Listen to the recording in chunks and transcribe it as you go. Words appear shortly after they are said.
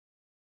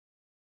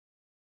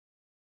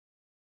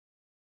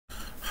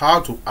how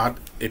to add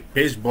a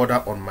page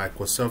border on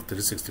Microsoft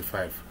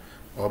 365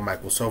 or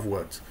Microsoft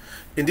Word.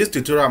 In this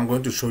tutorial, I'm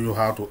going to show you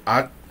how to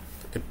add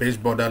a page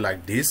border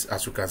like this.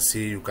 As you can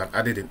see, you can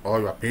add it in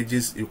all your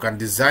pages. You can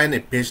design a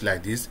page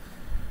like this,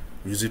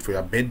 use it for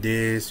your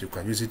birthdays. You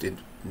can use it in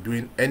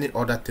doing any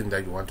other thing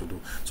that you want to do.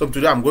 So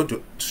today I'm going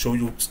to show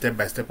you step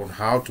by step on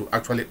how to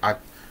actually add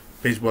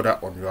page border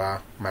on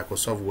your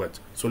Microsoft Word.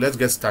 So let's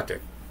get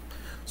started.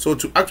 So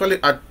to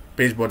actually add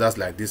page borders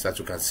like this, as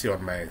you can see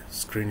on my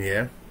screen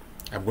here,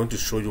 I'm going to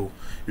show you.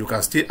 You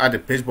can still add a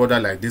page border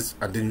like this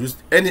and then use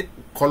any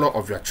color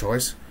of your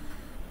choice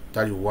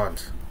that you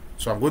want.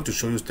 So I'm going to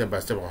show you step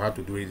by step on how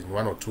to do it in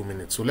 1 or 2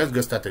 minutes. So let's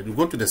get started. You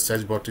go to the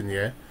search button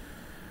here.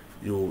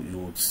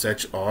 You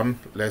search on,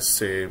 let's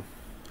say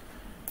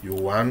you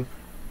want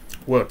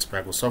Word,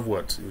 Microsoft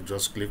Word. You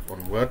just click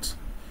on Word.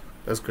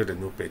 Let's create a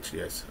new page,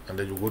 yes, and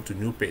then you go to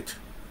new page.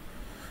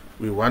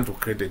 We want to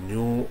create a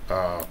new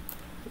a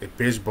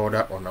page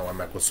border on our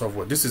Microsoft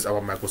Word. This is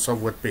our Microsoft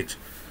Word page,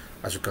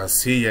 as you can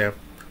see here.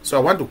 So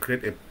I want to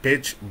create a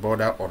page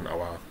border on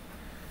our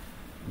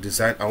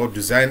design. I will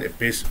design a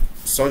page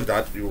such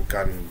that you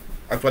can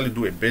actually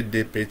do a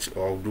birthday page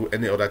or do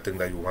any other thing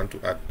that you want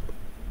to add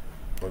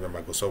on your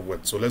Microsoft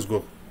Word. So let's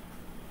go.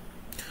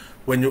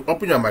 When you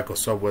open your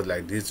Microsoft Word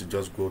like this, you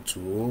just go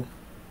to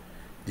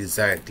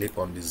design, click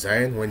on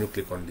design. When you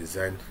click on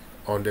design,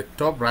 on the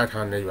top right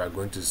hand you are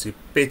going to see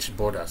page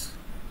borders.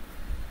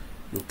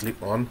 You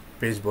click on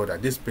page border.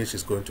 This page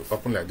is going to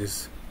open like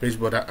this, page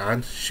border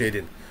and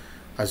shading.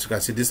 As you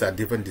can see, these are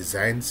different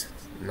designs: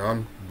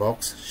 none,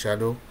 box,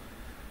 shadow.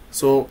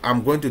 So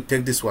I'm going to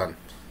take this one.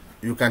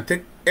 You can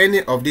take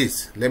any of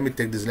these. Let me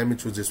take this. Let me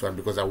choose this one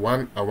because I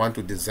want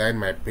to design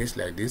my page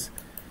like this.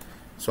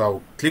 So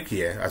I'll click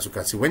here. As you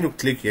can see, when you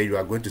click here, you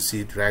are going to see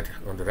it right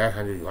on the right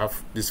hand. You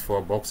have this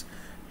 4 box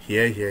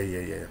here,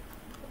 here.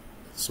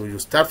 So you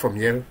start from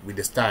here with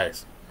the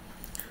styles.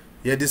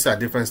 Here, these are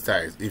different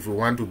styles. If you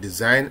want to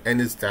design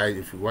any style,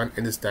 if you want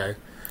any style,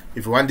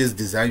 if you want this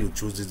design, you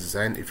choose this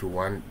design. If you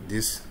want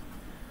this,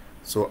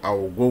 so I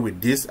will go with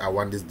this. I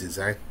want this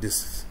design.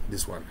 This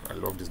one. I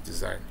love this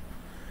design.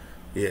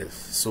 Yes.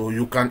 So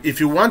you can, if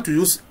you want to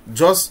use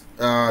just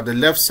the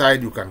left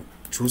side, you can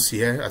choose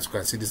here. As you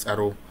can see, this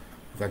arrow,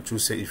 you can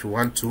choose here. If you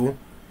want to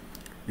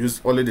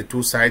use only the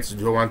 2 sides,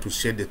 you don't want to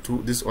shade the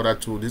 2, this other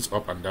 2, this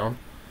up and down,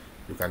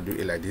 you can do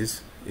it like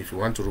this. If you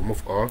want to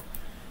remove all,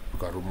 you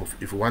can remove.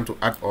 If you want to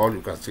add all,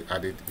 you can still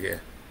add it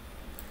here,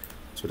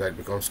 so that it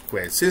becomes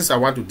square. Since I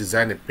want to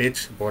design a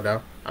page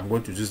border, I'm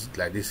going to use it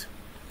like this.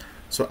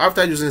 So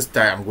after using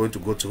style, I'm going to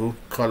go to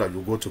color.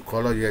 You go to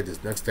color here.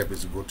 This next step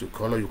is to go to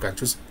color. You can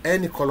choose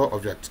any color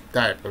of your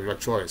type, of your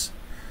choice.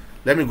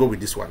 Let me go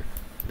with this one.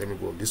 Let me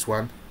go with this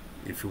one.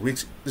 If you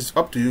wish, it's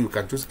up to you. You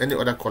can choose any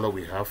other color.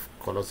 We have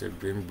colors like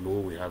green, blue,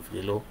 we have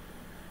yellow,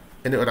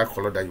 any other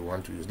color that you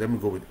want to use. Let me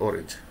go with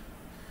orange,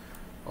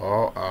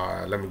 or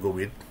let me go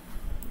with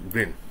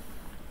green.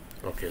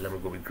 Okay, let me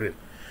go with green.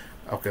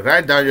 Okay,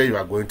 right down here you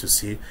are going to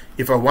see,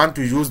 if I want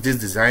to use this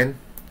design,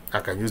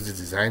 I can use this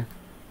design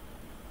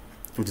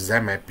to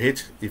design my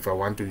page. If I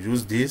want to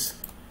use this,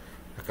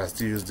 I can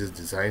still use this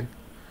design.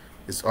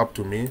 It's up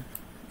to me.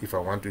 If I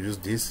want to use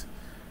this,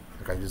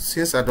 I can use.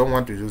 Since I don't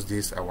want to use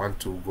this, I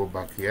want to go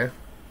back here.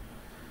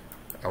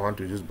 I want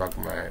to use back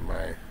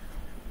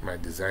my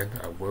design.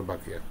 I'll go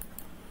back here.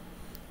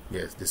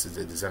 Yes, this is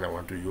the design I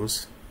want to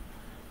use.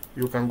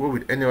 You can go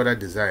with any other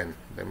design.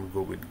 Let me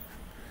go with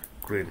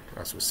green,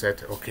 as we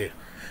said. Okay,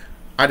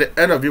 at the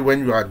end of it,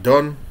 when you are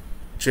done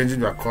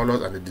changing your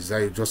colors and the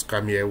design, you just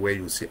come here where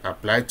you see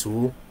apply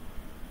to.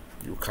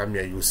 You come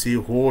here, you see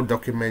whole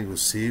document. You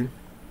see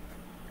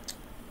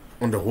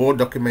on the whole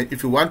document,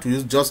 if you want to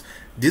use just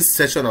this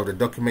section of the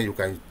document, you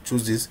can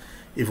choose this.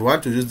 If you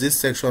want to use this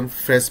section,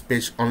 first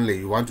page only,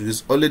 you want to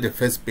use only the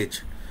first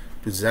page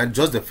to design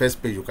just the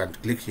first page, you can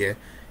click here.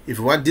 If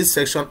you want this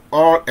section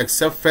all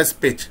except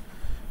first page,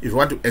 if you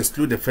want to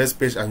exclude the first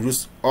page and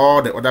use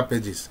all the other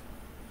pages,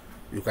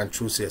 you can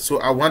choose here. So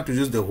I want to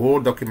use the whole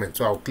document,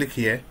 so I'll click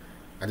here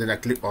and then I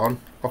click on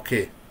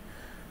OK.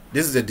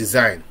 This is the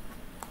design.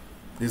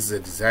 This is the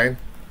design,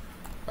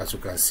 as you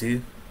can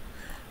see.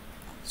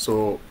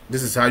 So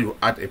this is how you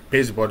add a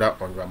page border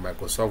on your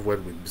Microsoft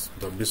Word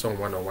with this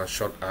one-on-one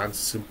short and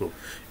simple.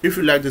 If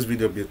you like this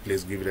video,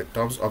 please give it a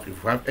thumbs up.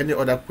 If you have any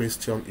other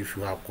question, if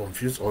you are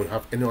confused or you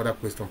have any other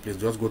question, please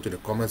just go to the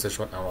comment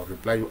section and I'll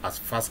reply you as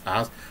fast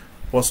as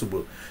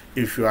possible.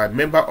 If you are a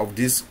member of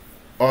this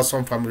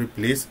awesome family,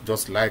 please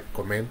just like,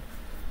 comment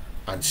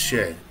and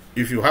share.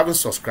 If you haven't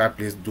subscribed,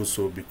 please do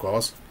so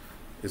because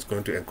it's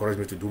going to encourage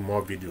me to do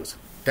more videos.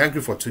 Thank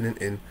you for tuning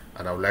in,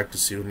 and I would like to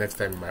see you next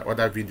time in my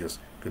other videos.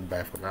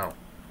 Goodbye for now.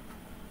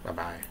 Bye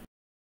bye.